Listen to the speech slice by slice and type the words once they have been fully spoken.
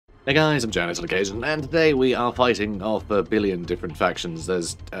Hey guys, I'm Janet on occasion, and today we are fighting off a billion different factions.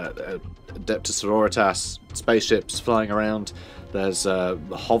 There's Adeptus Sororitas spaceships flying around. There's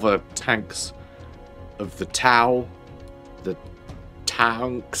hover tanks of the Tau. The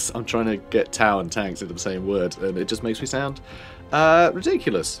tanks. I'm trying to get Tau and tanks into the same word, and it just makes me sound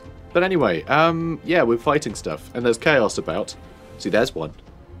ridiculous. But anyway, yeah, we're fighting stuff, and there's chaos about. See, there's one.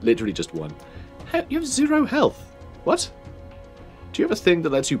 Literally just one. You have 0 health. What? Do you have a thing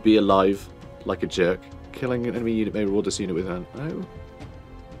that lets you be alive like a jerk? Killing an enemy unit may reward this unit with an... No?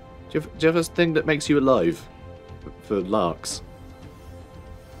 Do you have a thing that makes you alive? For larks?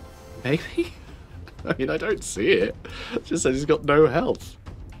 Maybe? I mean, I don't see it. It just says he's got no health.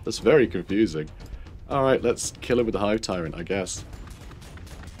 That's very confusing. Alright, let's kill him with the Hive Tyrant, I guess.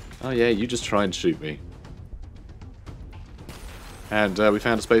 Oh yeah, you just try and shoot me. And we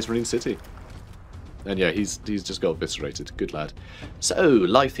found a Space Marine city. And yeah, he's just got eviscerated. Good lad. So,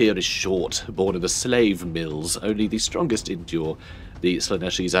 life here is short. Born in the slave mills, only the strongest endure. The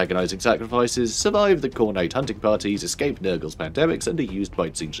Slaneshi's agonizing sacrifices survive the Cornate hunting parties, escape Nurgle's pandemics, and are used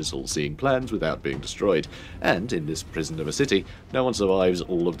by Tzeentch's all-seeing plans without being destroyed. And, in this prison of a city, no one survives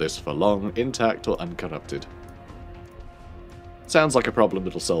all of this for long, intact or uncorrupted. Sounds like a problem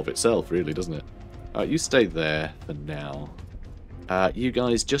that'll solve itself, really, doesn't it? You stay there for now. You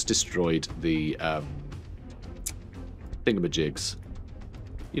guys just destroyed the thingamajigs.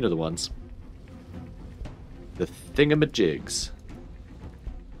 You know the ones. The thingamajigs.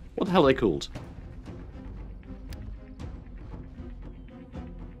 What the hell are they called?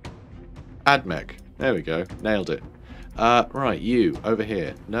 Admech. There we go. Nailed it. Right, you, over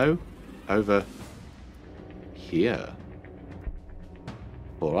here. No? Over here.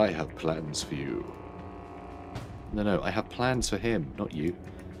 For I have plans for you. No, I have plans for him, not you.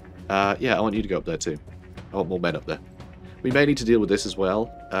 Yeah, I want you to go up there too. I want more men up there. We may need to deal with this as well.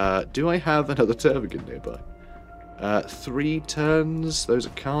 Do I have another Tervigan nearby? 3 turns. Those are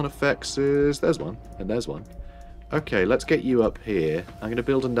Carnifexes. There's one, and there's one. Okay, let's get you up here. I'm going to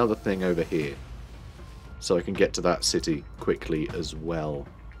build another thing over here. So I can get to that city quickly as well.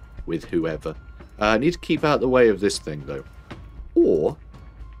 With whoever. I need to keep out the way of this thing, though. Or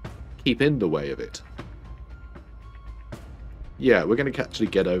keep in the way of it. Yeah, we're going to actually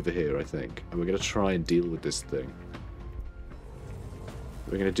get over here, I think. And we're going to try and deal with this thing.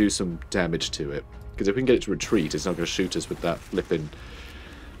 We're going to do some damage to it. Because if we can get it to retreat, it's not going to shoot us with that flipping...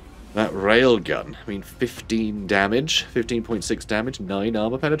 that railgun. I mean, 15 damage. 15.6 damage, 9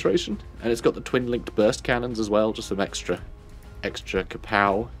 armor penetration. And it's got the twin-linked burst cannons as well. Just some extra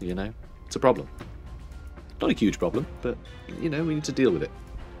kapow, you know. It's a problem. Not a huge problem, but, you know, we need to deal with it.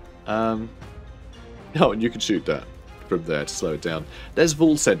 Oh, and you can shoot that from there to slow it down. There's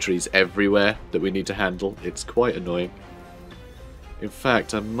Vault sentries everywhere that we need to handle. It's quite annoying. In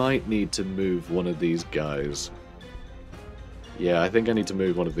fact, I might need to move one of these guys. Yeah, I think I need to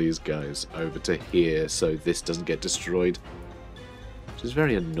move one of these guys over to here so this doesn't get destroyed. Which is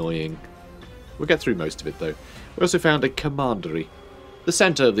very annoying. We'll get through most of it, though. We also found a commandery. The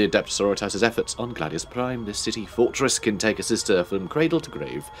centre of the Adeptus Sororitas' efforts on Gladius Prime, this city fortress can take a sister from cradle to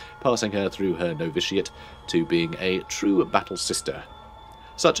grave, passing her through her novitiate to being a true battle sister.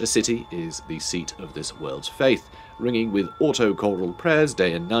 Such a city is the seat of this world's faith, ringing with auto-choral prayers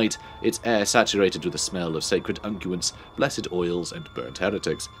day and night, its air saturated with the smell of sacred unguents, blessed oils, and burnt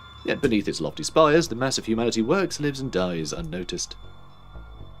heretics. Yet beneath its lofty spires, the mass of humanity works, lives, and dies unnoticed.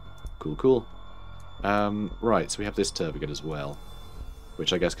 Cool, cool. Right, so we have this Tervigan as well,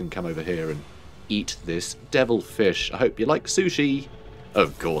 which I guess can come over here and eat this devil fish. I hope you like sushi.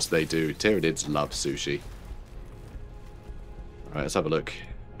 Of course they do. Tyranids love sushi. Alright, let's have a look.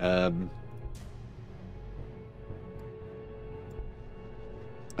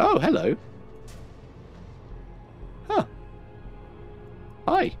 Oh, hello. Huh.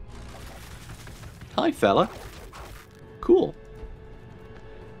 Hi. Hi, fella. Cool.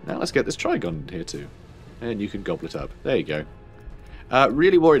 Now let's get this Trigon here too. And you can gobble it up. There you go.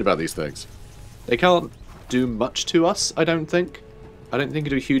 Really worried about these things. They can't do much to us, I don't think. I don't think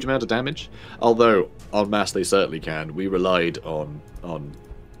they do a huge amount of damage. Although, en masse they certainly can. We relied on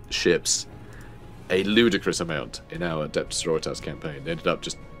ships a ludicrous amount in our Adeptus Sororitas campaign. They ended up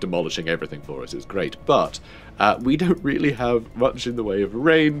just demolishing everything for us. It was great. But we don't really have much in the way of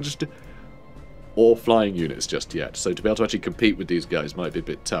ranged or flying units just yet. So to be able to actually compete with these guys might be a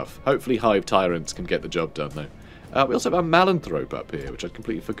bit tough. Hopefully Hive Tyrants can get the job done, though. We also have a Malanthrope up here, which I'd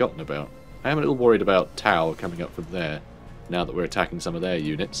completely forgotten about. I am a little worried about Tau coming up from there, now that we're attacking some of their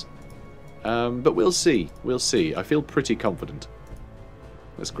units. But we'll see. We'll see. I feel pretty confident.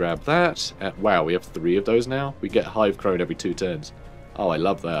 Let's grab that. Wow, we have 3 of those now. We get Hive Crone every 2 turns. Oh, I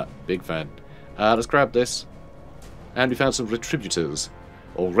love that. Big fan. Let's grab this. And we found some retributors.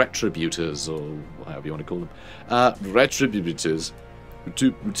 Or retributors, or however you want to call them. Retributors.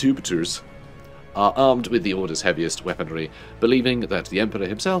 Retributors are armed with the Order's heaviest weaponry, believing that the Emperor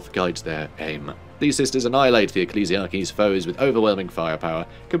himself guides their aim. These sisters annihilate the Ecclesiarchy's foes with overwhelming firepower,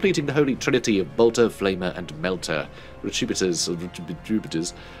 completing the holy trinity of Bolter, Flamer, and Melter.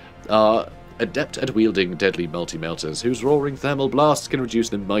 Retributors are adept at wielding deadly multi-melters, whose roaring thermal blasts can reduce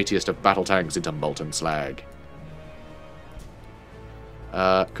the mightiest of battle tanks into molten slag.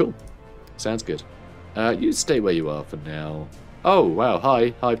 Cool. Sounds good. You stay where you are for now. Oh, wow,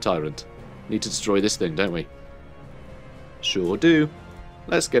 hi, Hive Tyrant. Need to destroy this thing, don't we? Sure do.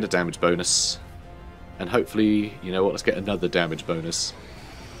 Let's get a damage bonus. And hopefully, you know what, let's get another damage bonus.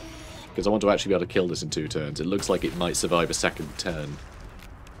 Because I want to actually be able to kill this in 2 turns. It looks like it might survive a second turn.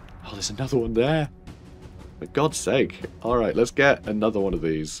 Oh, there's another one there. For God's sake. Alright, let's get another one of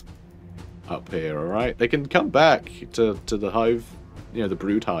these up here, alright? They can come back to the hive, you know, the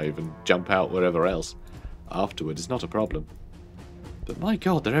brood hive, and jump out wherever else afterwards. It's not a problem. But my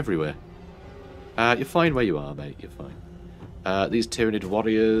God, they're everywhere. You're fine where you are, mate. You're fine. These Tyranid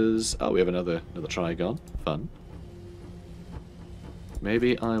warriors. Oh, we have another Trigon. Fun.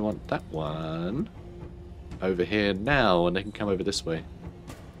 Maybe I want that one over here now, and they can come over this way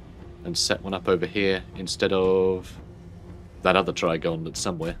and set one up over here instead of that other Trigon that's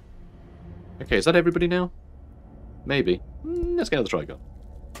somewhere. Okay, is that everybody now? Maybe. Let's get another Trigon.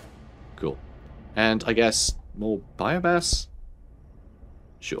 Cool. And I guess more biomass?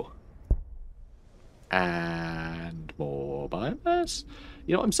 Sure. And more biomass?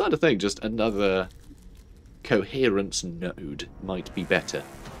 You know, I'm starting to think just another coherence node might be better.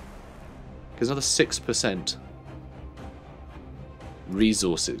 Because another 6%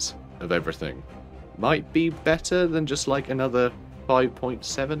 resources of everything might be better than just like another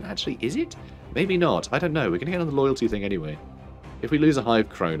 5.7. Actually, is it? Maybe not. I don't know. We're going to get on the loyalty thing anyway. If we lose a hive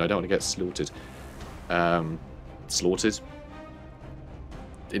crone, I don't want to get slaughtered. Slaughtered?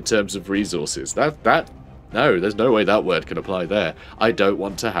 In terms of resources. No, there's no way that word can apply there. I don't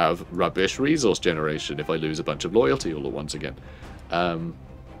want to have rubbish resource generation if I lose a bunch of loyalty all at once again.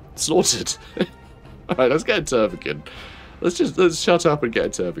 Slaughtered. Alright, let's get a Tervigan. Let's shut up and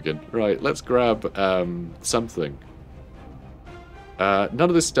get a Tervigan. Right, let's grab something. None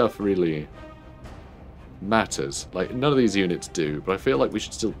of this stuff really matters. Like, none of these units do, but I feel like we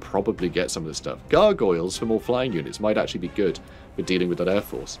should still probably get some of this stuff. Gargoyles for more flying units might actually be good for dealing with that Air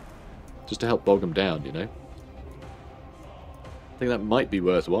Force. Just to help bog them down, you know? I think that might be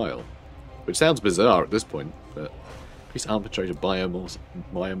worthwhile. Which sounds bizarre at this point, but increase arbitrator biomorphs,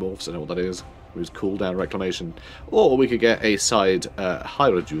 I don't know what that is. Who's cooldown reclamation. Or we could get a side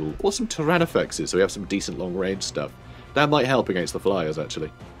Hydroduel, or some Tyrannofexes, so we have some decent long range stuff. That might help against the flyers,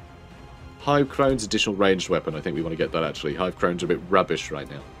 actually. Hive Crone's additional ranged weapon, I think we want to get that, actually. Hive Crone's are a bit rubbish right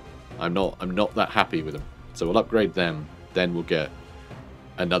now. I'm not that happy with them. So we'll upgrade them, then we'll get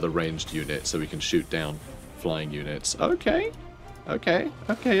another ranged unit so we can shoot down flying units. Okay. Okay.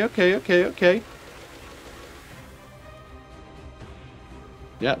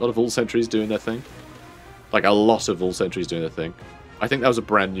 Yeah, a lot of All Sentries doing their thing. Like, a lot of All Sentries doing their thing. I think that was a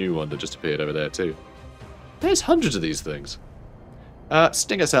brand new one that just appeared over there, too. There's hundreds of these things.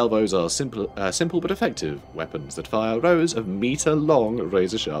 Stinger salvos are simple but effective weapons that fire rows of meter-long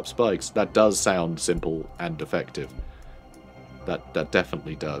razor-sharp spikes. That does sound simple and effective. That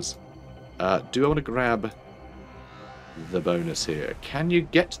definitely does. Do I want to grab the bonus here? Can you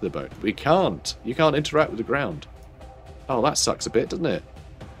get the bonus? We can't. You can't interact with the ground. Oh, that sucks a bit, doesn't it?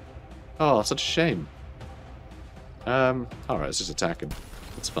 Oh, such a shame. Alright, let's just attack him.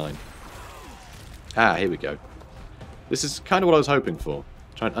 That's fine. Ah, here we go. This is kind of what I was hoping for.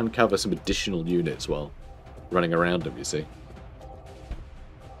 Try and uncover some additional units while running around them, you see.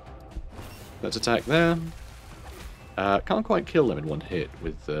 Let's attack them. Can't quite kill them in one hit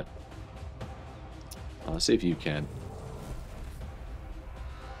with the... I'll see if you can.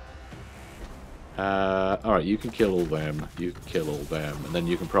 Alright, you can kill all them. You can kill all them. And then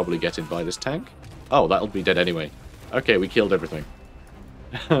you can probably get in by this tank. Oh, that'll be dead anyway. Okay, we killed everything.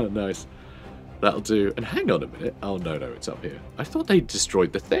 Nice. That'll do. And hang on a minute. Oh, no, it's up here. I thought they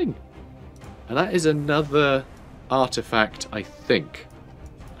destroyed the thing. And that is another artifact, I think.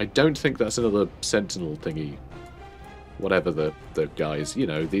 I don't think that's another sentinel thingy. Whatever the guys, you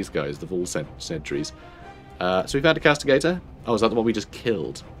know, these guys, the Vaul sentries. So we found a Castigator. Oh, is that the one we just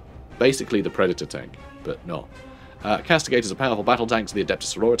killed? Basically the Predator tank, but not. Castigators are powerful battle tanks of the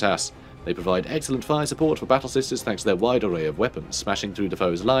Adeptus Sororitas. They provide excellent fire support for battle sisters thanks to their wide array of weapons, smashing through the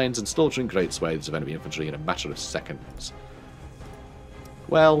foe's lines and slaughtering great swathes of enemy infantry in a matter of seconds.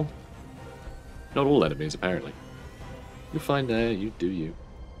 Well, not all enemies, apparently. You're fine there, you do you.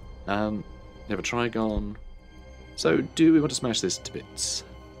 You have a Trigon. So, do we want to smash this to bits?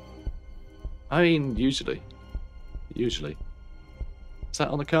 I mean, usually. Usually. Is that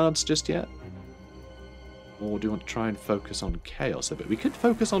on the cards just yet? Or do you want to try and focus on chaos a bit? We could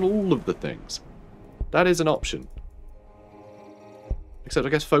focus on all of the things. That is an option. Except I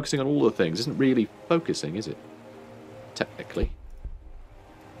guess focusing on all the things isn't really focusing, is it? Technically.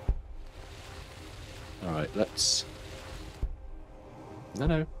 Alright, let's...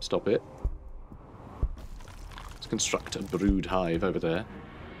 No, stop it. Let's construct a brood hive over there.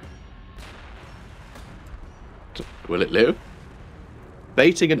 Will it live?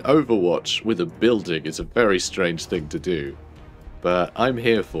 Baiting an Overwatch with a building is a very strange thing to do. But I'm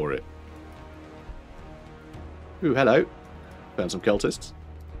here for it. Ooh, hello. Found some cultists.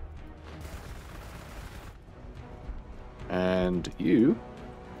 And you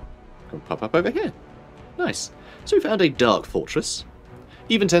can pop up over here. Nice. So we found a dark fortress.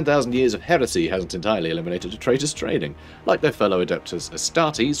 Even 10,000 years of heresy hasn't entirely eliminated a traitor's training. Like their fellow Adeptus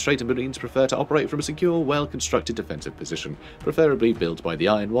Astartes, traitor Marines prefer to operate from a secure, well-constructed defensive position, preferably built by the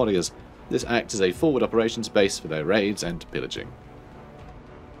Iron Warriors. This acts as a forward operations base for their raids and pillaging.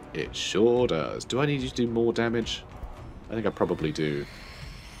 It sure does. Do I need you to do more damage? I think I probably do.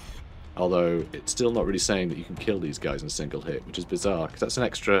 Although, it's still not really saying that you can kill these guys in a single hit, which is bizarre, because that's an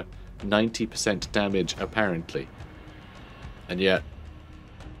extra 90% damage, apparently. And yet,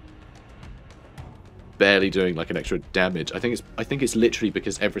 barely doing like an extra damage. I think it's literally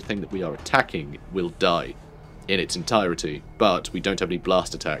because everything that we are attacking will die in its entirety, but we don't have any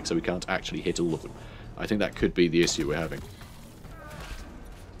blast attack, so we can't actually hit all of them. I think that could be the issue we're having.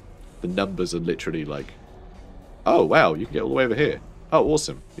 The numbers are literally like, oh wow, you can get all the way over here. Oh,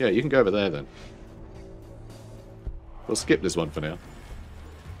 awesome. Yeah, you can go over there then. We'll skip this one for now.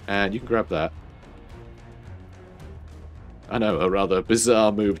 And you can grab that. I know, a rather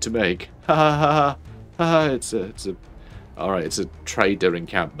bizarre move to make. Ha ha ha ha. Ha, it's a alright, it's a trader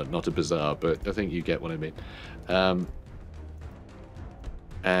encampment, not a bazaar, but I think you get what I mean.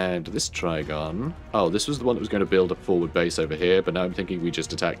 And this Trigon... Oh, this was the one that was going to build a forward base over here, but now I'm thinking we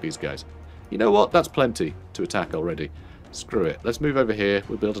just attack these guys. You know what? That's plenty to attack already. Screw it. Let's move over here.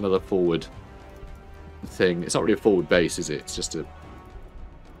 We'll build another forward thing. It's not really a forward base, is it? It's just a...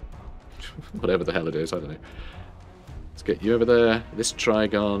 whatever the hell it is, I don't know. Let's get you over there. This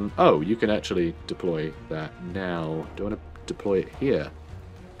Trigon... Oh, you can actually deploy that now. Do I want to deploy it here?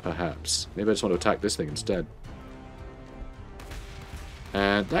 Perhaps. Maybe I just want to attack this thing instead.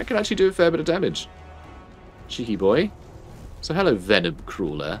 And that can actually do a fair bit of damage. Cheeky boy. So hello, Venom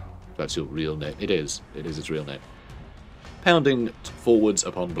Crawler. That's your real name. It is. It is its real name. Pounding forwards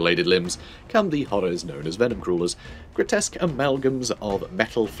upon bladed limbs come the horrors known as venom crawlers, grotesque amalgams of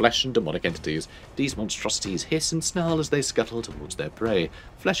metal, flesh, and demonic entities. These monstrosities hiss and snarl as they scuttle towards their prey.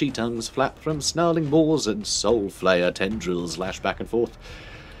 Fleshy tongues flap from snarling maws, and soul flayer tendrils lash back and forth.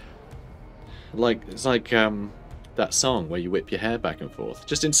 It's like that song where you whip your hair back and forth.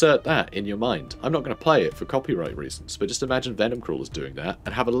 Just insert that in your mind. I'm not going to play it for copyright reasons, but just imagine venom crawlers doing that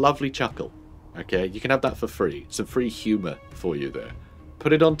and have a lovely chuckle. Okay, you can have that for free. Some free humour for you there.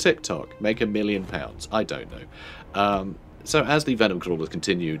 Put it on TikTok. Make £1 million. I don't know. So as the venom crawlers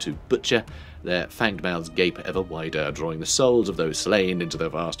continue to butcher, their fanged mouths gape ever wider, drawing the souls of those slain into their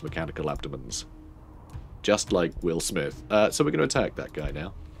vast mechanical abdomens. Just like Will Smith. So we're going to attack that guy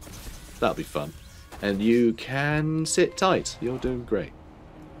now. That'll be fun. And you can sit tight. You're doing great.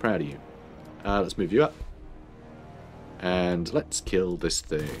 Proud of you. Let's move you up. And let's kill this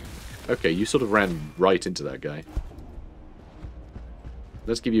thing. Okay, you sort of ran right into that guy.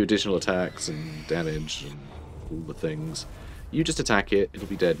 Let's give you additional attacks and damage and all the things. You just attack it. It'll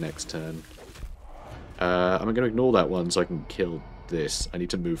be dead next turn. I'm going to ignore that one so I can kill this. I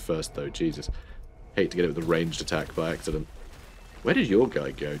need to move first, though. Jesus. Hate to get it with a ranged attack by accident. Where did your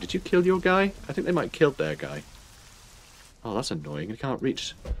guy go? Did you kill your guy? I think they might have killed their guy. Oh, that's annoying. I can't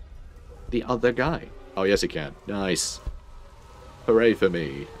reach the other guy. Oh, yes, he can. Nice. Hooray for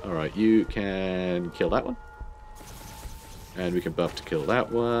me. Alright, you can kill that one. And we can buff to kill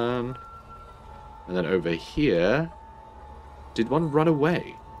that one. And then over here... Did one run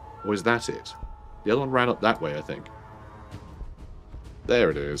away? Or is that it? The other one ran up that way, I think. There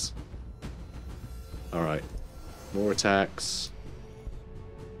it is. Alright. More attacks.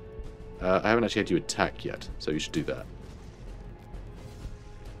 I haven't actually had you attack yet, so you should do that.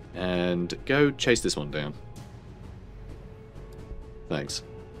 And go chase this one down. Thanks.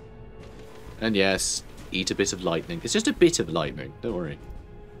 And yes, eat a bit of lightning. It's just a bit of lightning, don't worry.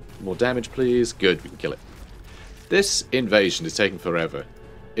 More damage, please. Good, we can kill it. This invasion is taking forever.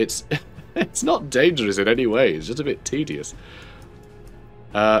 It's it's not dangerous in any way. It's just a bit tedious.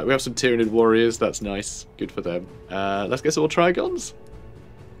 We have some Tyranid warriors. That's nice. Good for them. Let's get some more Trigons.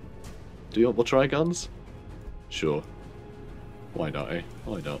 Do you want more Trigons? Sure. Why not, eh?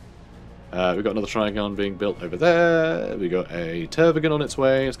 Why not? We've got another Trigon being built over there. We got a Tervigon on its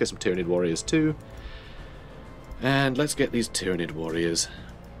way. Let's get some Tyranid warriors too. And let's get these Tyranid warriors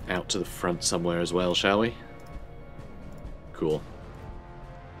out to the front somewhere as well, shall we? Cool.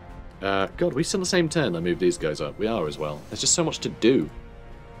 God, are we still on the same turn? I moved these guys up. We are as well. There's just so much to do.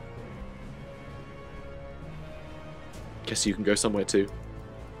 Guess you can go somewhere too.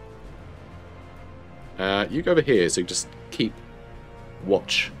 You go over here, so just keep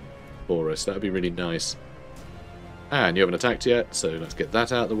watch for us. That would be really nice. And you haven't attacked yet, so let's get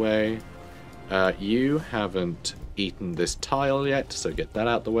that out of the way. You haven't eaten this tile yet, so get that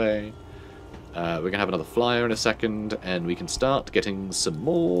out the way. We're going to have another flyer in a second, and we can start getting some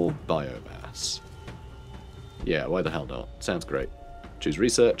more biomass. Yeah, why the hell not? Sounds great. Choose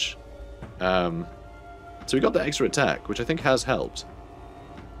research. So we got the extra attack, which I think has helped.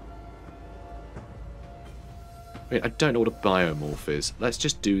 I mean, I don't know what a biomorph is. Let's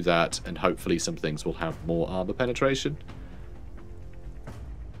just do that, and hopefully some things will have more armor penetration.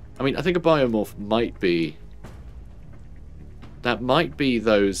 I mean, I think a biomorph might be... That might be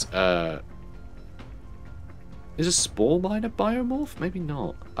those... Is a spore mine a biomorph? Maybe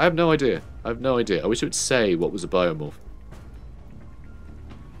not. I have no idea. I have no idea. I wish it would say what was a biomorph.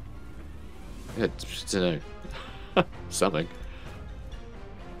 Yeah, I don't know. Something.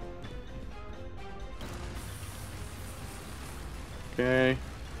 Okay.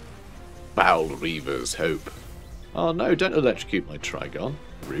 Foul Reaver's Hope. Oh no, don't electrocute my Trigon.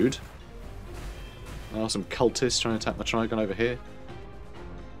 Rude. Oh, some cultists trying to attack my Trigon over here.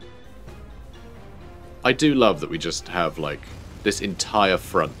 I do love that we just have, like, this entire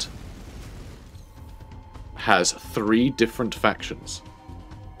front has 3 different factions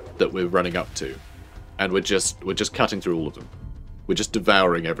that we're running up to. And we're just cutting through all of them. We're just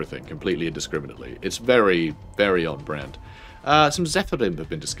devouring everything completely indiscriminately. It's very, very on brand. Some Zephyrim have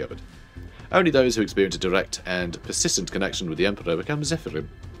been discovered. Only those who experience a direct and persistent connection with the Emperor become Zephyrim.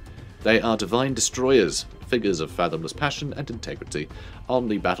 They are divine destroyers, figures of fathomless passion and integrity. On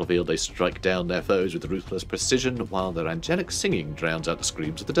the battlefield they strike down their foes with ruthless precision, while their angelic singing drowns out the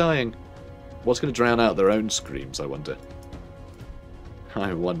screams of the dying. What's going to drown out their own screams, I wonder?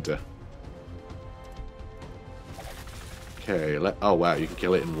 I wonder. Okay, oh wow, you can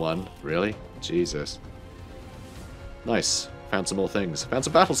kill it in one. Really? Jesus. Nice. Found some more things. Found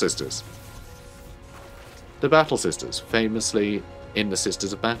some Battle Sisters. The Battle Sisters, famously in the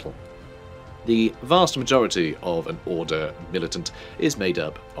Sisters of Battle. The vast majority of an Order militant is made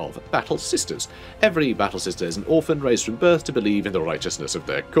up of Battle Sisters. Every Battle Sister is an orphan raised from birth to believe in the righteousness of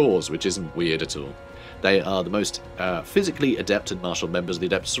their cause, which isn't weird at all. They are the most physically adept and martial members of the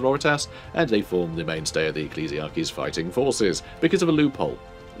Adept Sororitas, and they form the mainstay of the Ecclesiarchy's fighting forces, because of a loophole.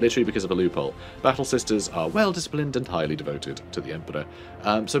 Literally because of a loophole. Battle Sisters are well disciplined and highly devoted to the Emperor.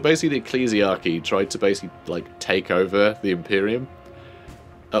 So basically the Ecclesiarchy tried to basically like take over the Imperium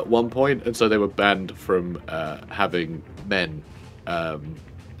at one point, and so they were banned from having men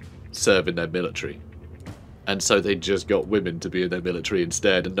serve in their military. And so they just got women to be in their military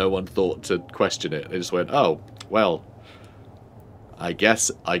instead, and no one thought to question it. They just went, oh, well, I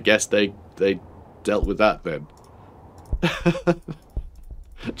guess they dealt with that then.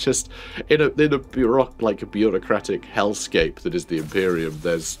 Just in a bureaucratic hellscape that is the Imperium,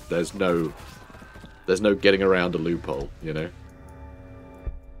 there's no getting around a loophole, you know.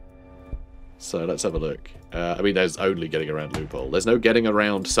 So let's have a look. I mean, there's only getting around a loophole. There's no getting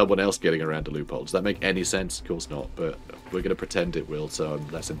around someone else getting around a loophole. Does that make any sense? Of course not, but we're going to pretend it will, so I'm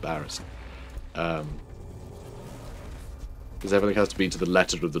less embarrassed. Because everything has to be to the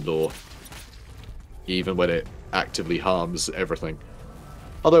letter of the law, even when it actively harms everything.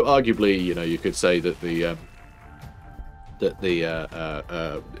 Although, arguably, you know, you could say that the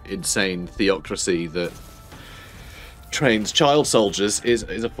insane theocracy that trains child soldiers is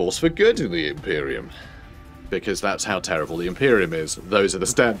a force for good in the Imperium. Because that's how terrible the Imperium is. Those are the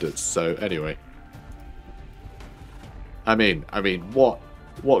standards. So, anyway. I mean, what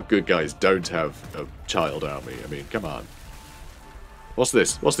good guys don't have a child army? I mean, come on. What's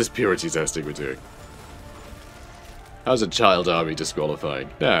this? What's this purity testing we're doing? How's a child army disqualifying?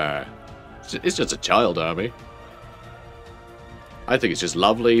 Nah. It's just a child army. I think it's just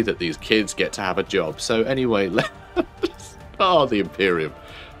lovely that these kids get to have a job. So anyway, oh, the Imperium.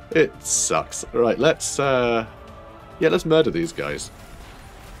 It sucks. Alright, let's murder these guys.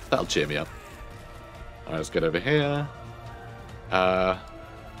 That'll cheer me up. Alright, let's get over here.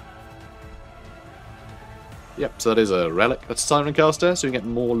 Yep, so that is a relic. That's a Siren Caster, so we get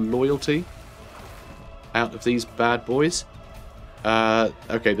more loyalty out of these bad boys.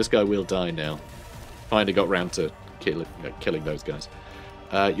 Okay, this guy will die now. Finally got round to killing those guys.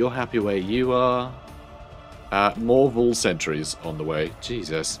 You're happy where you are. More Vul sentries on the way.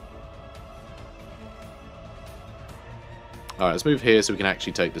 Jesus. Alright, let's move here so we can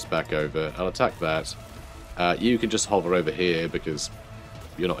actually take this back over. I'll attack that. You can just hover over here because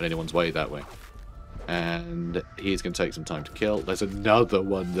you're not in anyone's way that way. And he's going to take some time to kill. There's another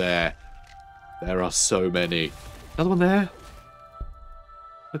one there. There are so many. Another one there?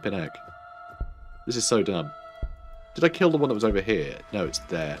 Flippin' heck. This is so dumb. Did I kill the one that was over here? No, it's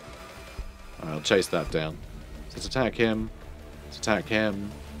there. Alright, I'll chase that down. So let's attack him. Let's attack him.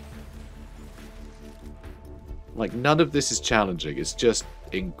 Like, none of this is challenging. It's just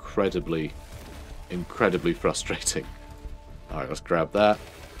incredibly, incredibly frustrating. Alright, let's grab that.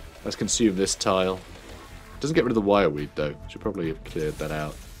 Let's consume this tile. Doesn't get rid of the wireweed, though. Should probably have cleared that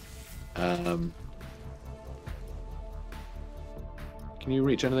out. Can you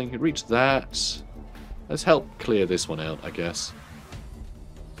reach anything? You can reach that. Let's help clear this one out, I guess.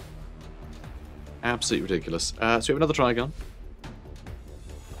 Absolutely ridiculous. So we have another Trigon,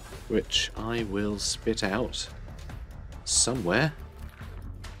 which I will spit out somewhere.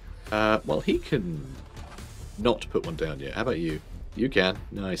 Well, he can not put one down yet. How about you? You can.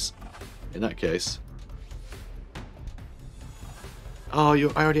 Nice. In that case. Oh,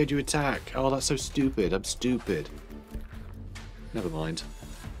 I already had you attack. Oh, that's so stupid. I'm stupid. Never mind.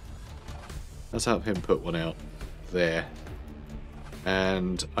 Let's have him put one out there.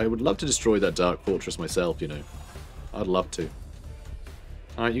 And I would love to destroy that Dark Fortress myself, you know. I'd love to.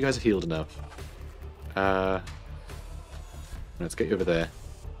 Alright, you guys are healed enough. Let's get you over there.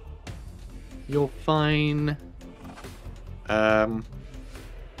 You're fine. Yeah,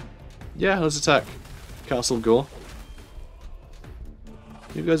 let's attack Castle Gore.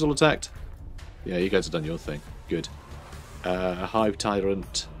 You guys all attacked? Yeah, you guys have done your thing. Good. Hive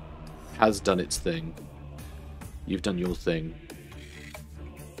Tyrant has done its thing. You've done your thing.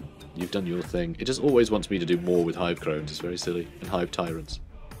 You've done your thing. It just always wants me to do more with Hive Crones. It's very silly. And Hive Tyrants.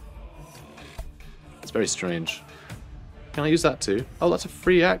 It's very strange. Can I use that too? Oh, that's a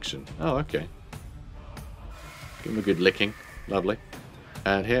free action. Oh, okay. Give him a good licking. Lovely.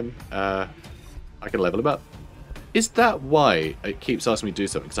 And him, I can level him up. Is that why it keeps asking me to do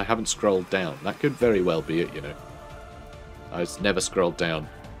something? Because I haven't scrolled down. That could very well be it, you know. I've never scrolled down.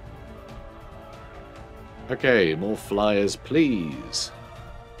 Okay, more flyers, please.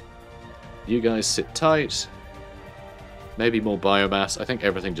 You guys sit tight. Maybe more biomass. I think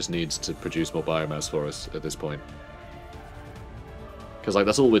everything just needs to produce more biomass for us at this point. Because, like,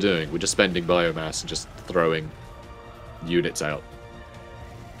 that's all we're doing. We're just spending biomass and just throwing units out.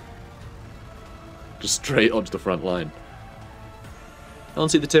 Just straight onto the front line.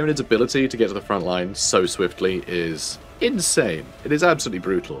 Honestly, the Tyranids' ability to get to the front line so swiftly is insane. It is absolutely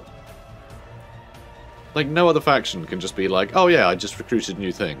brutal. Like, no other faction can just be like, oh yeah, I just recruited a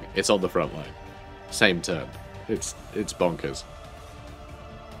new thing. It's on the front line. Same turn. It's bonkers.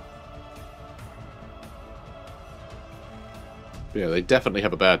 But yeah, they definitely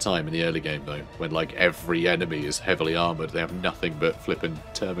have a bad time in the early game, though, when, like, every enemy is heavily armoured. They have nothing but flippin'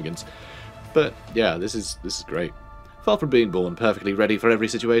 termagants. But, yeah, this is great. Far from being born perfectly ready for every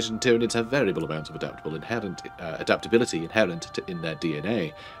situation, Tyranids have variable amounts of adaptability inherent in their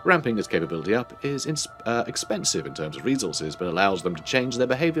DNA. Ramping this capability up is expensive in terms of resources, but allows them to change their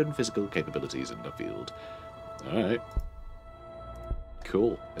behaviour and physical capabilities in the field. Alright.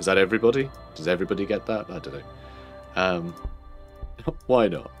 Cool. Is that everybody? Does everybody get that? I don't know. Why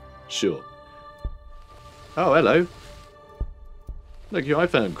not? Sure. Oh, hello. Look who I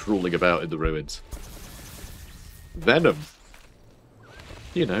found crawling about in the ruins. Venom.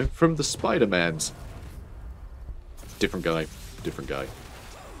 You know, from the Spider-Mans. Different guy. Different guy.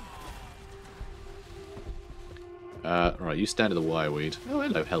 Right, you stand in the wireweed. Oh,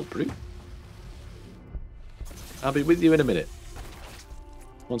 hello, Hellbrew. I'll be with you in a minute.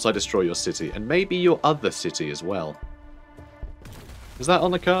 Once I destroy your city. And maybe your other city as well. Is that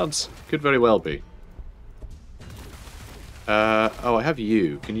on the cards? Could very well be. Oh, I have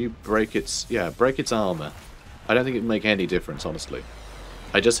you. Can you break its... Yeah, break its armor. I don't think it would make any difference, honestly.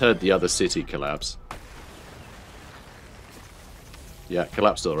 I just heard the other city collapse. Yeah,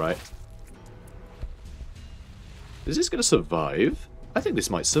 collapsed alright. Is this going to survive? I think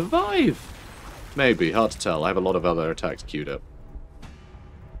this might survive. Maybe, hard to tell. I have a lot of other attacks queued up.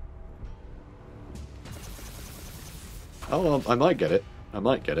 Oh, well, I might get it. I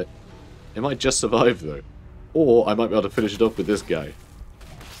might get it. It might just survive, though. Or I might be able to finish it off with this guy.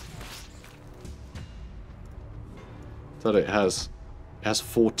 Thought it has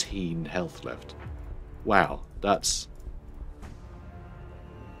 14 health left. Wow, that's...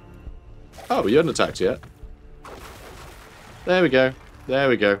 Oh, you hadn't attacked yet. There we go. There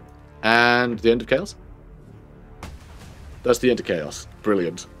we go. And the end of Chaos? That's the end of Chaos.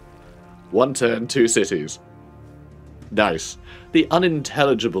 Brilliant. 1 turn, 2 cities. Nice. The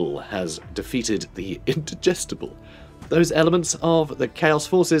unintelligible has defeated the indigestible. Those elements of the Chaos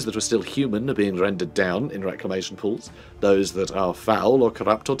forces that are still human are being rendered down in reclamation pools. Those that are foul or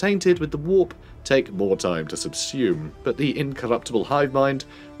corrupt or tainted with the warp take more time to subsume, but the incorruptible hive mind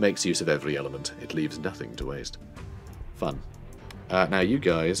makes use of every element. It leaves nothing to waste. Fun. Now you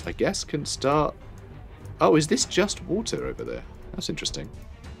guys, I guess, can start... Oh, is this just water over there? That's interesting.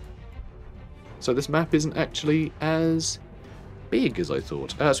 So this map isn't actually as big as I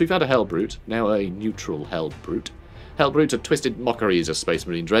thought. So we've had a Hellbrute, now a neutral Hellbrute. Hellbrutes are twisted mockeries of Space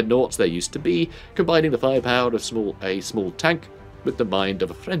Marine dreadnoughts there used to be, combining the firepower of a small tank with the mind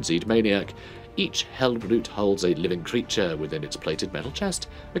of a frenzied maniac. Each Hellbrute holds a living creature within its plated metal chest,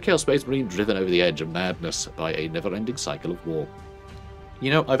 a Chaos Space Marine driven over the edge of madness by a never-ending cycle of war.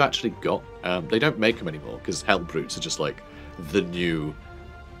 You know, I've actually got... they don't make them anymore, because Hellbrutes are just like the new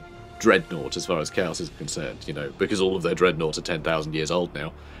dreadnought as far as Chaos is concerned, you know, because all of their dreadnoughts are 10,000 years old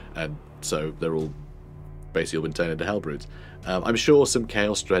now, and so they're all basically all been turned into Hellbrutes. I'm sure some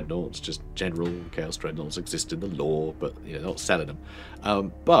Chaos dreadnoughts, just general Chaos dreadnoughts, exist in the lore, but you know, they're not selling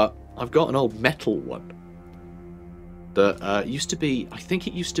them. But I've got an old metal one that used to be, I think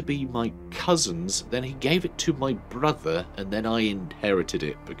it used to be my cousin's, then he gave it to my brother, and then I inherited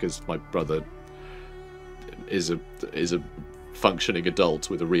it because my brother is a functioning adult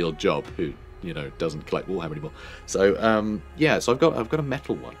with a real job who, you know, doesn't collect Warhammer anymore. So yeah, so I've got a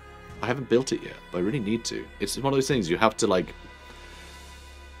metal one. I haven't built it yet, but I really need to. It's one of those things you have to, like...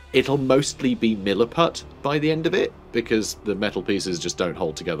 It'll mostly be Milliput by the end of it, because the metal pieces just don't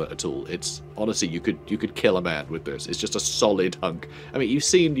hold together at all. It's... Honestly, you could kill a man with this. It's just a solid hunk. I mean, you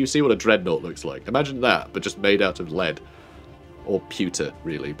see what a dreadnought looks like. Imagine that, but just made out of lead. Or pewter,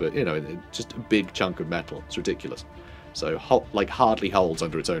 really. But, you know, just a big chunk of metal. It's ridiculous. So, like, hardly holds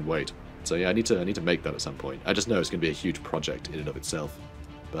under its own weight. So, yeah, I need to make that at some point. I just know it's going to be a huge project in and of itself.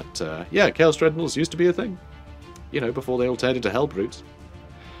 But, yeah, Chaos Dreadnoughts used to be a thing. You know, before they all turned into Hellbrutes.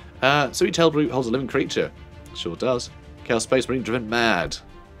 So each Hellbrute holds a living creature. Sure does. Chaos Space Marine driven mad.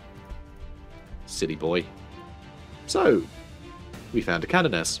 Silly boy. So, we found a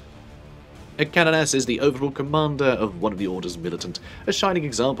Canoness. A Canoness is the overall commander of one of the Order's militant, a shining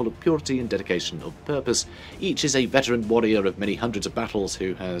example of purity and dedication of purpose. Each is a veteran warrior of many hundreds of battles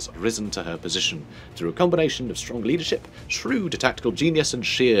who has risen to her position through a combination of strong leadership, shrewd tactical genius, and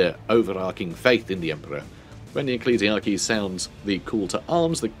sheer overarching faith in the Emperor. When the Ecclesiarchy sounds the call to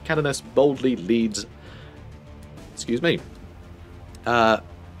arms, the Canoness boldly leads... Excuse me. And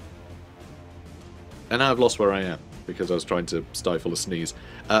now I've lost where I am, because I was trying to stifle a sneeze.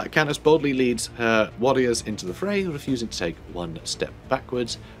 Canoness boldly leads her warriors into the fray, refusing to take one step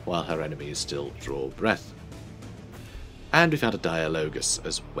backwards, while her enemies still draw breath. And we found a Dialogus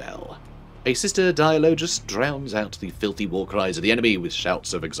as well. A sister Dialogus drowns out the filthy war cries of the enemy with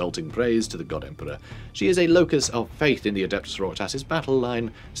shouts of exulting praise to the God Emperor. She is a locus of faith in the Adeptus Sororitas' battle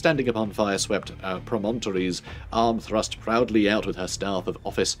line, standing upon fire-swept promontories, arm thrust proudly out with her staff of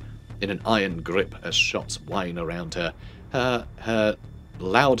office, in an iron grip as shots whine around her. Her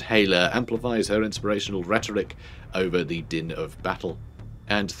loud hailer amplifies her inspirational rhetoric over the din of battle,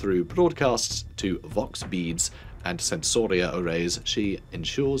 and through broadcasts to vox beads and sensoria arrays, she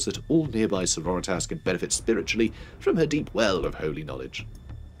ensures that all nearby sororitas can benefit spiritually from her deep well of holy knowledge.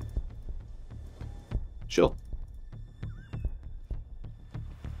 Sure.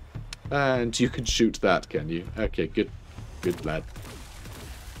 And you can shoot that, can you? Okay, good. Good lad.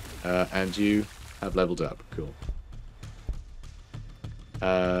 And you have leveled up. Cool.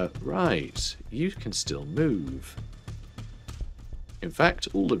 Right. You can still move. In fact,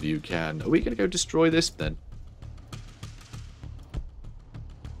 all of you can. Are we going to go destroy this then?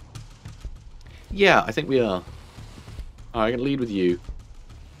 Yeah, I think we are. Alright, I'm going to lead with you.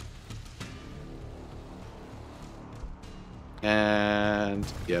 And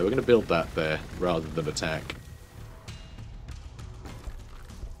yeah, we're going to build that there rather than attack.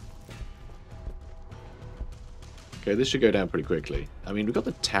 Okay, this should go down pretty quickly. I mean, we've got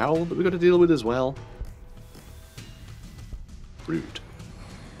the towel that we've got to deal with as well. Rude.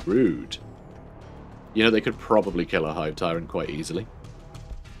 Rude. You know, they could probably kill a Hive Tyrant quite easily,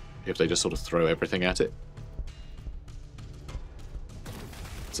 if they just sort of throw everything at it.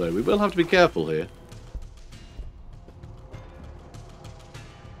 So we will have to be careful here.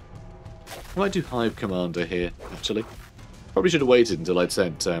 I might do Hive Commander here, actually. Probably should have waited until I'd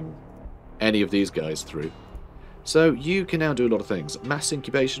sent any of these guys through. So you can now do a lot of things. Mass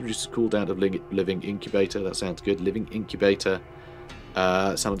incubation reduces cooldown of living incubator. That sounds good. Living incubator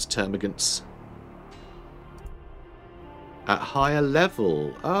summons termagants at higher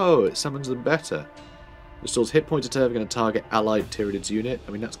level. Oh, it summons them better. Restores hit points to termagant and target allied Tyranids unit.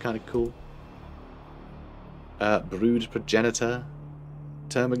 I mean, that's kind of cool. Brood progenitor.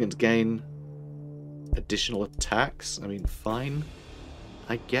 Termagants gain additional attacks. I mean, fine,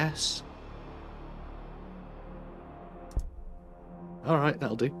 I guess. Alright,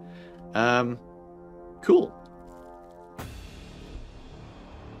 that'll do. Cool.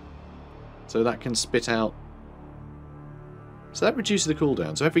 So that can spit out... So that reduces the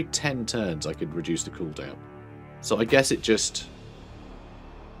cooldown. So every 10 turns I could reduce the cooldown. So I guess it just...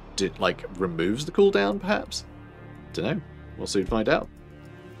 removes the cooldown, perhaps? Dunno. We'll soon find out.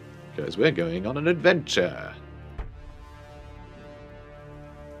 Because we're going on an adventure.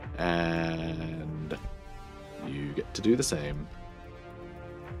 And... you get to do the same.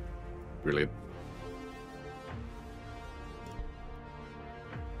 Brilliant.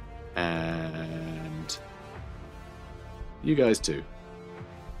 And you guys too.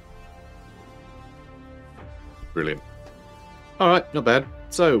 Brilliant. Alright, not bad.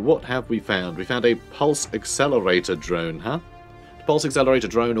 So, what have we found? We found a pulse accelerator drone, huh? The pulse accelerator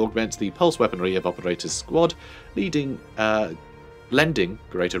drone augments the pulse weaponry of operators' squad, lending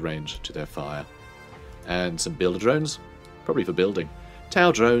greater range to their fire. And some builder drones, probably for building.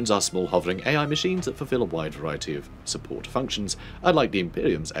 Tau drones are small hovering AI machines that fulfill a wide variety of support functions. Unlike the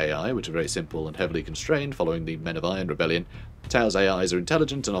Imperium's AI, which are very simple and heavily constrained following the Men of Iron rebellion, Tau's AIs are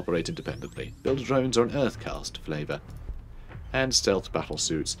intelligent and operate independently. Builder drones are an Earthcast flavour. And stealth battle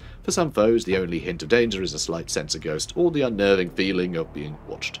suits. For some foes, the only hint of danger is a slight sensor ghost or the unnerving feeling of being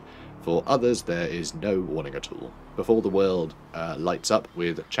watched. For others, there is no warning at all. Before the world lights up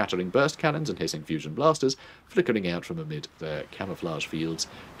with chattering burst cannons and hissing fusion blasters flickering out from amid their camouflage fields,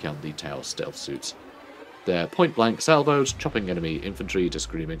 come the Tau stealth suits. Their point-blank salvos chopping enemy infantry to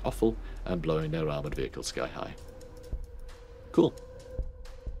screaming offal and blowing their armoured vehicles sky high. Cool.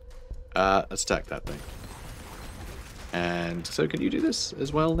 Let's attack that thing. And so can you do this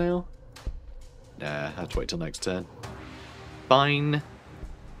as well now? Nah, I have to wait till next turn. Fine.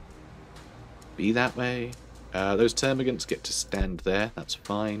 Be that way. Those termagants get to stand there. That's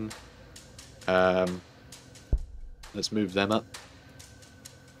fine. Let's move them up.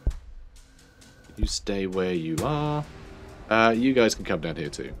 You stay where you are. You guys can come down here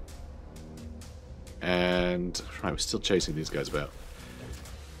too. And right, we're still chasing these guys about.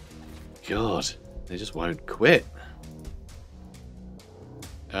 God, they just won't quit.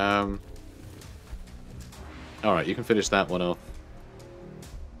 Alright, you can finish that one off.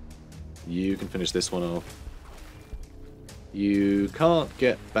 You can finish this one off. You can't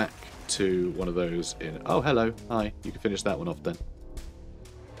get back to one of those in... Oh, hello. Hi. You can finish that one off then.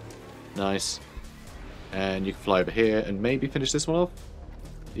 Nice. And you can fly over here and maybe finish this one off?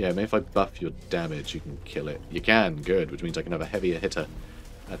 Yeah, maybe if I buff your damage, you can kill it. You can. Good. Which means I can have a heavier hitter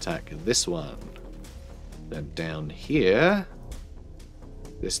attack this one. Then down here...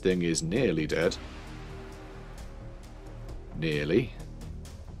 This thing is nearly dead. Nearly.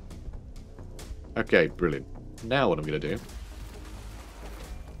 Okay, brilliant. Now what I'm going to do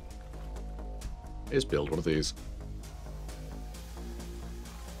is build one of these.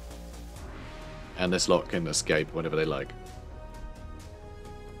 And this lot can escape whenever they like.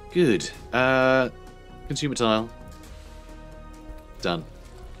 Good. Consumer tile. Done.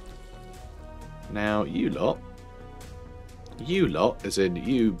 Now, you lot, as in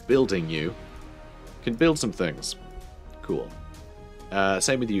you building you, can build some things. Cool.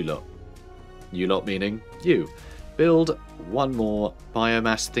 Same with you lot. You lot meaning you. Build one more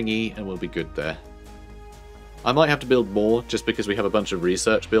biomass thingy and we'll be good there. I might have to build more just because we have a bunch of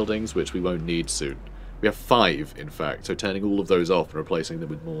research buildings which we won't need soon. We have 5 in fact, so turning all of those off and replacing them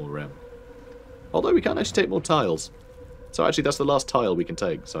with more... Although we can't actually take more tiles. So actually that's the last tile we can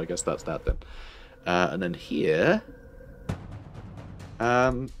take, so I guess that's that then. And then here...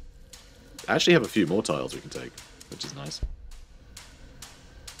 I actually have a few more tiles we can take, which is nice.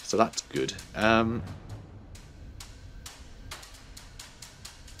 So that's good.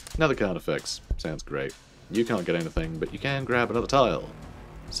 Another card effects. Sounds great. You can't get anything, but you can grab another tile.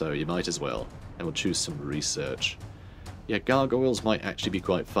 So you might as well. And we'll choose some research. Yeah, gargoyles might actually be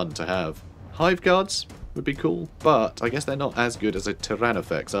quite fun to have. Hive guards would be cool, but I guess they're not as good as a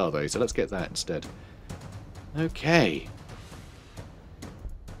Tyrannofex, are they? So let's get that instead. Okay.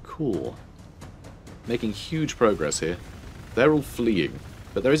 Cool. Making huge progress here. They're all fleeing.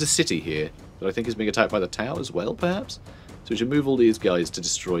 But there is a city here that I think is being attacked by the Tau as well, perhaps? So we should move all these guys to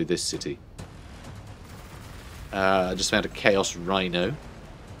destroy this city. I just found a Chaos Rhino.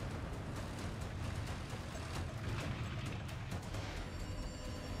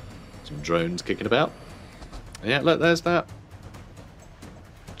 Some drones kicking about. Yeah, look, there's that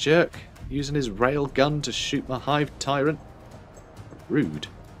jerk using his rail gun to shoot my hive tyrant. Rude.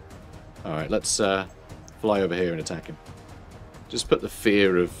 Alright, let's fly over here and attack him. Just put the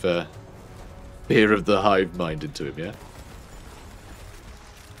fear of the hive mind into him, yeah?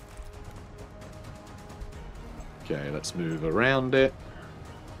 Okay, let's move around it.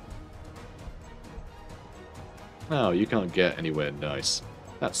 Oh, you can't get anywhere nice.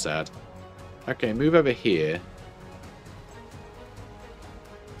 That's sad. Okay, move over here.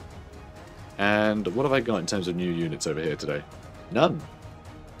 And what have I got in terms of new units over here today? None.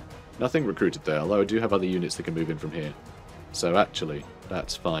 Nothing recruited there, although I do have other units that can move in from here. So actually,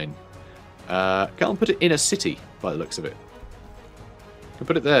 that's fine. Can't put it in a city, by the looks of it. Can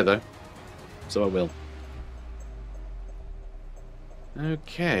put it there, though. So I will.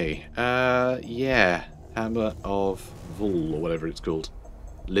 Okay. Yeah. Hammer of Vull, or whatever it's called.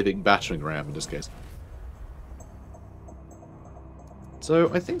 Living battering ram, in this case.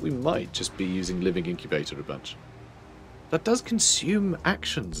 So I think we might just be using Living Incubator a bunch. That does consume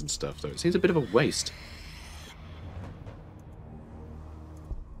actions and stuff, though. It seems a bit of a waste.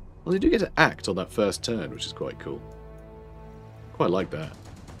 Well, you do get to act on that first turn, which is quite cool. Quite like that.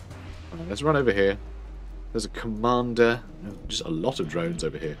 Right, let's run over here. There's a commander. Just a lot of drones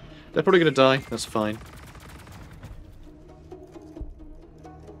over here. They're probably going to die. That's fine.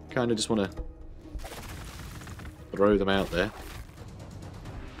 Kind of just want to throw them out there.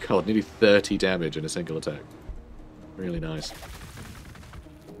 God, nearly 30 damage in a single attack. Really nice.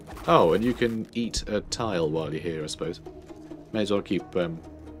 Oh, and you can eat a tile while you're here, I suppose. May as well keep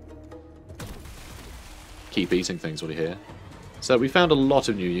eating things while you're here. So we found a lot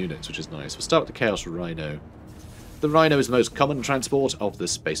of new units, which is nice. We'll start with the Chaos Rhino. The Rhino is the most common transport of the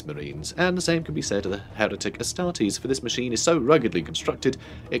Space Marines, and the same can be said of the Heretic Astartes, for this machine is so ruggedly constructed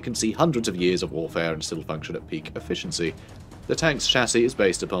it can see hundreds of years of warfare and still function at peak efficiency. The tank's chassis is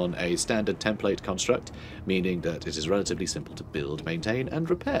based upon a standard template construct, meaning that it is relatively simple to build, maintain, and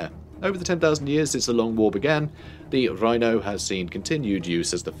repair. Over the 10,000 years since the Long War began, the Rhino has seen continued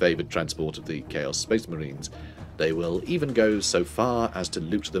use as the favoured transport of the Chaos Space Marines. They will even go so far as to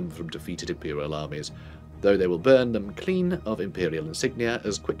loot them from defeated Imperial armies, though they will burn them clean of Imperial insignia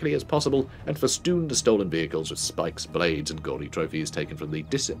as quickly as possible and festoon the stolen vehicles with spikes, blades, and gory trophies taken from the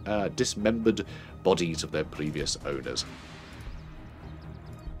dismembered bodies of their previous owners.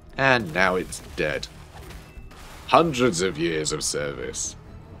 And now it's dead. Hundreds of years of service.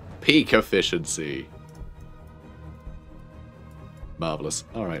 Peak efficiency. Marvellous.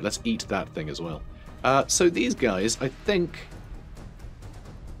 Alright, let's eat that thing as well. So these guys, I think...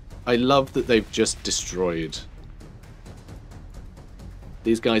 I love that they've just destroyed...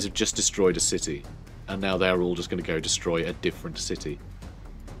 These guys have just destroyed a city. And now they're all just going to go destroy a different city.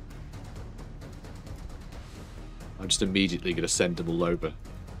 I'm just immediately going to send them all over.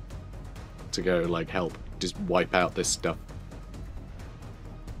 To go, like, help. Just wipe out this stuff.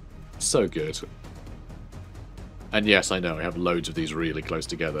 So good. And yes, I know, I have loads of these really close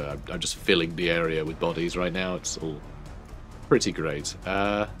together. I'm just filling the area with bodies right now. It's all pretty great.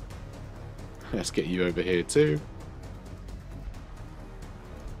 Let's get you over here too.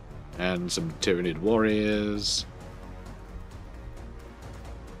 And some Tyranid warriors.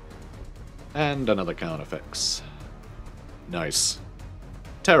 And another Carnifex. Nice.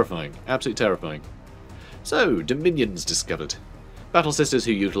 Terrifying. Absolutely terrifying. So, Dominions discovered. Battle sisters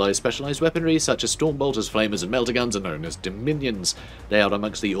who utilise specialised weaponry such as stormbolters, flamers and melter guns are known as Dominions. They are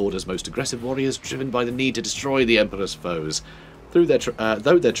amongst the Order's most aggressive warriors, driven by the need to destroy the Emperor's foes. Though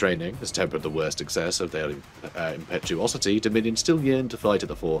their training has tempered the worst excess of their impetuosity, Dominions still yearn to fight at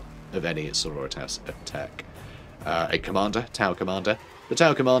the fore of any Sororitas attack. A commander, Tau Commander. The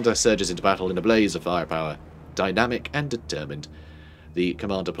Tau Commander surges into battle in a blaze of firepower, dynamic and determined. The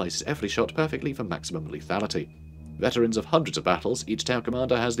commander places every shot perfectly for maximum lethality. Veterans of hundreds of battles, each Tau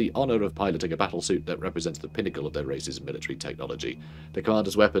Commander has the honour of piloting a battlesuit that represents the pinnacle of their race's military technology. The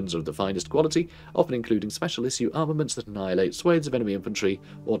commander's weapons are of the finest quality, often including special issue armaments that annihilate swathes of enemy infantry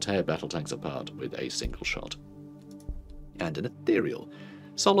or tear battle tanks apart with a single shot. And an ethereal.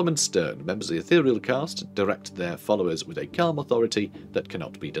 Solemn and stern, members of the ethereal caste direct their followers with a calm authority that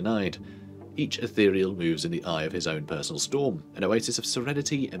cannot be denied. Each ethereal moves in the eye of his own personal storm, an oasis of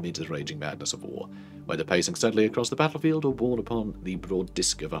serenity amid the raging madness of war. Whether pacing steadily across the battlefield or borne upon the broad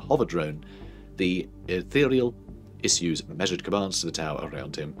disk of a hover drone, the ethereal issues measured commands to the tower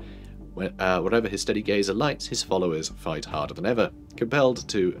around him. Wherever his steady gaze alights, his followers fight harder than ever, compelled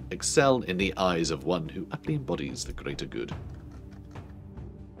to excel in the eyes of one who aptly embodies the greater good.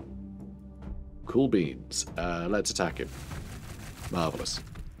 Cool beans. Let's attack him. Marvellous.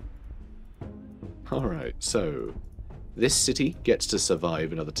 Alright, so this city gets to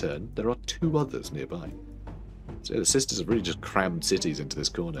survive another turn. There are 2 others nearby. So the sisters have really just crammed cities into this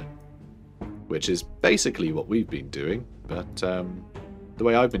corner. Which is basically what we've been doing, but the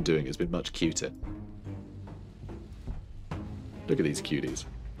way I've been doing it has been much cuter. Look at these cuties.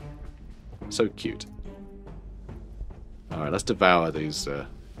 So cute. Alright, let's devour these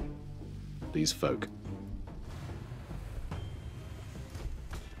folk.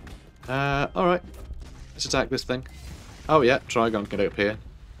 Alright. Let's attack this thing. Oh yeah, Trigon, get up here.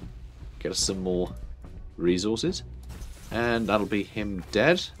 Get us some more resources. And that'll be him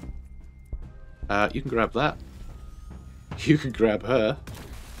dead. You can grab that. You can grab her.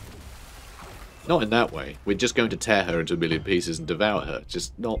 Not in that way. We're just going to tear her into a million pieces and devour her.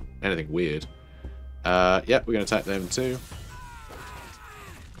 Just not anything weird. Yeah, we're going to attack them too.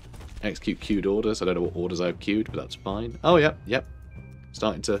 Execute queued orders. I don't know what orders I've queued, but that's fine. Oh, yep, yep.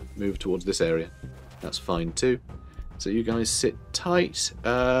 Starting to move towards this area. That's fine too. So you guys sit tight.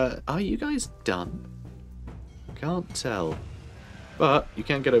 Are you guys done? Can't tell. But you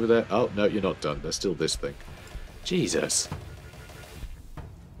can get over there. Oh, no, you're not done. There's still this thing. Jesus.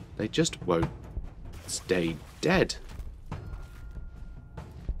 They just won't stay dead.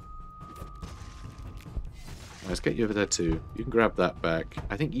 Let's get you over there too. You can grab that back.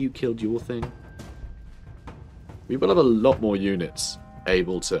 I think you killed your thing. We will have a lot more units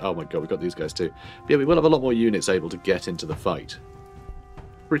able to... Oh my god, we've got these guys too. But yeah, we will have a lot more units able to get into the fight.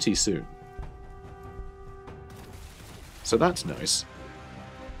 Pretty soon. So that's nice.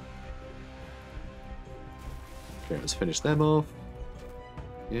 Okay, let's finish them off.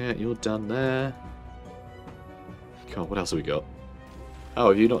 Yeah, you're done there. God, what else have we got? Oh,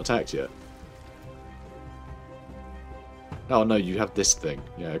 have you not attacked yet? Oh no, you have this thing.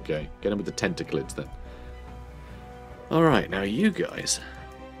 Yeah, okay. Get him with the tentaclids then. Alright, now you guys.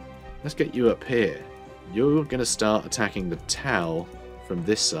 Let's get you up here. You're going to start attacking the Tau from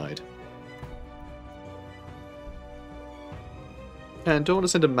this side. And do I want to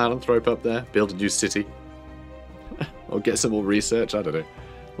send a Malanthrope up there? Build a new city? Or get some more research? I don't know.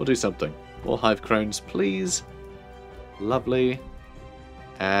 We'll do something. More Hive Crones, please. Lovely.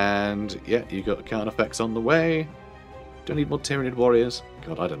 And, yeah, you got Carnifex on the way. Do I need more Tyranid warriors?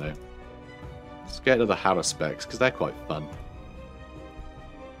 God, I don't know. Let's get to the Haruspecs, because they're quite fun.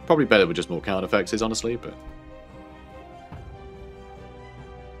 Probably better with just more Carnifexes, honestly, but...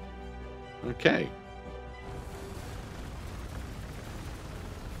 Okay.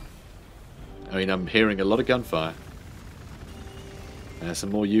 I mean, I'm hearing a lot of gunfire.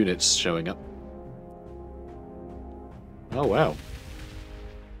 Some more units showing up. Oh, wow.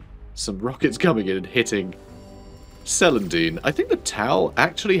 Some rockets coming in and hitting Celandine. I think the Tau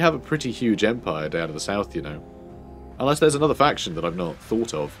actually have a pretty huge empire down to the south, you know. Unless there's another faction that I've not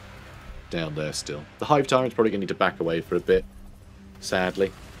thought of down there still. The Hive Tyrant's probably going to need to back away for a bit,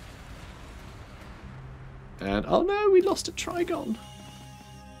 sadly. And, oh no, we lost a Trigon.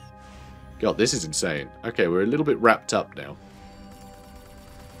 God, this is insane. Okay, we're a little bit wrapped up now.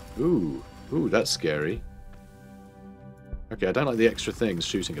 Ooh, that's scary. Okay, I don't like the extra things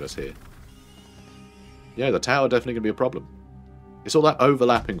shooting at us here. Yeah, the tower definitely going to be a problem. It's all that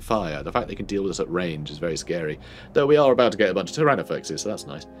overlapping fire. The fact they can deal with us at range is very scary. Though we are about to get a bunch of Tyrannifexes, so that's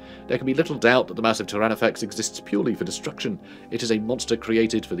nice. There can be little doubt that the massive Tyrannifex exists purely for destruction. It is a monster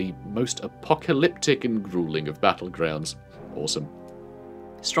created for the most apocalyptic and grueling of battlegrounds. Awesome.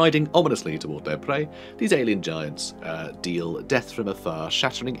 Striding ominously toward their prey, these alien giants deal death from afar,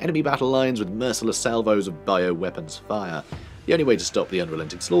 shattering enemy battle lines with merciless salvos of bioweapons fire. The only way to stop the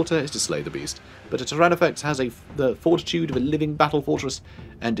unrelenting slaughter is to slay the beast, but a Tyrannifex has the fortitude of a living battle fortress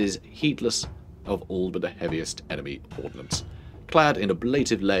and is heedless of all but the heaviest enemy ordnance. Clad in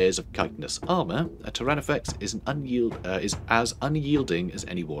ablative layers of chitinous armour, a Tyrannifex is as unyielding as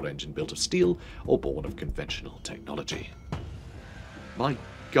any war engine built of steel or born of conventional technology. My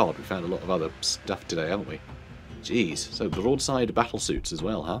god, we found a lot of other stuff today, haven't we? Jeez, so broadside battle suits as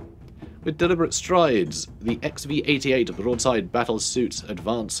well, huh? With deliberate strides, the XV-88 broadside battle suits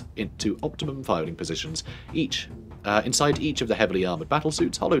advance into optimum firing positions. Inside each of the heavily armoured battle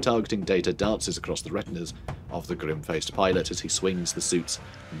suits, hollow targeting data dances across the retinas of the grim-faced pilot as he swings the suit's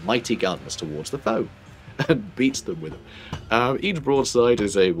mighty guns towards the foe and beats them with them. Each broadside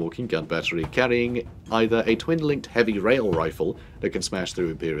is a walking gun battery carrying either a twin-linked heavy rail rifle that can smash through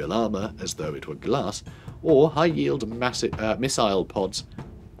Imperial armour as though it were glass, or high-yield missile pods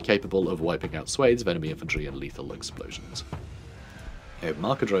capable of wiping out swathes of enemy infantry and lethal explosions. We have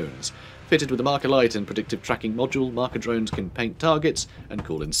marker drones. Fitted with a marker light and predictive tracking module, marker drones can paint targets and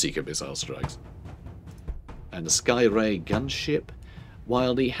call in seeker missile strikes. And the Skyray gunship.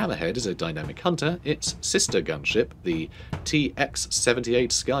 While the Hammerhead is a dynamic hunter, its sister gunship, the TX-78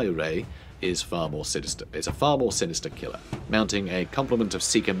 Skyray, is far more sinister. It's a far more sinister killer. Mounting a complement of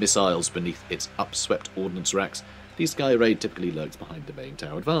seeker missiles beneath its upswept ordnance racks, the Skyray typically lurks behind the main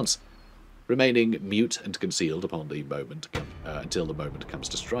tower advance, remaining mute and concealed upon the moment until the moment comes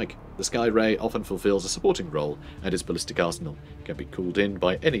to strike. The Skyray often fulfills a supporting role, and its ballistic arsenal can be called in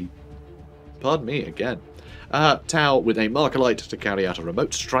by any... Pardon me again. Tau with a marker light to carry out a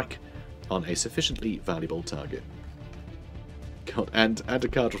remote strike on a sufficiently valuable target. God, and a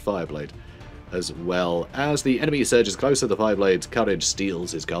Cadre Fireblade. As well as the enemy surges closer, the Fireblade's courage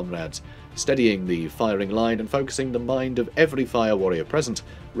steals his comrades, steadying the firing line and focusing the mind of every fire warrior present,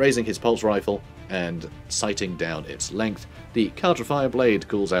 raising his pulse rifle and sighting down its length. The Cadre Fireblade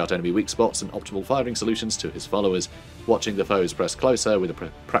calls out enemy weak spots and optimal firing solutions to his followers, watching the foes press closer with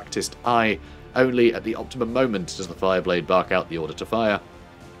a practiced eye. Only at the optimum moment does the Fireblade bark out the order to fire.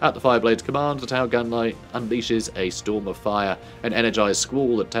 At the Fireblade's command, the Tau gunlight unleashes a storm of fire, an energized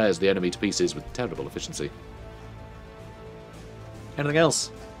squall that tears the enemy to pieces with terrible efficiency. Anything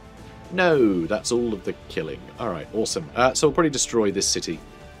else? No, that's all of the killing. Alright, awesome. So we'll probably destroy this city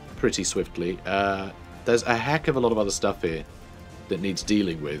pretty swiftly. There's a heck of a lot of other stuff here that needs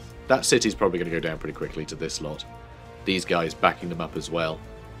dealing with. That city's probably going to go down pretty quickly to this lot. These guys backing them up as well.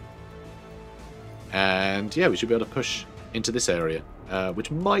 And yeah, we should be able to push into this area,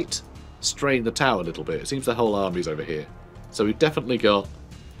 which might strain the tower a little bit. It seems the whole army's over here. So we've definitely got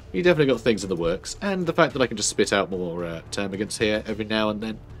things in the works, and the fact that I can just spit out more termagants here every now and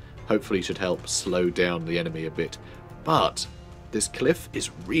then hopefully should help slow down the enemy a bit. But this cliff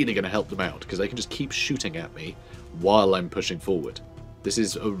is really going to help them out, because they can just keep shooting at me while I'm pushing forward. This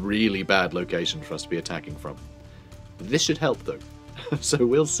is a really bad location for us to be attacking from. This should help though, so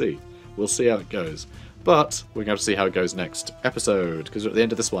we'll see. We'll see how it goes. But we're going to see how it goes next episode, because we're at the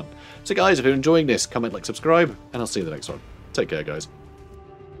end of this one. So guys, if you're enjoying this, comment, like, subscribe, and I'll see you in the next one. Take care, guys.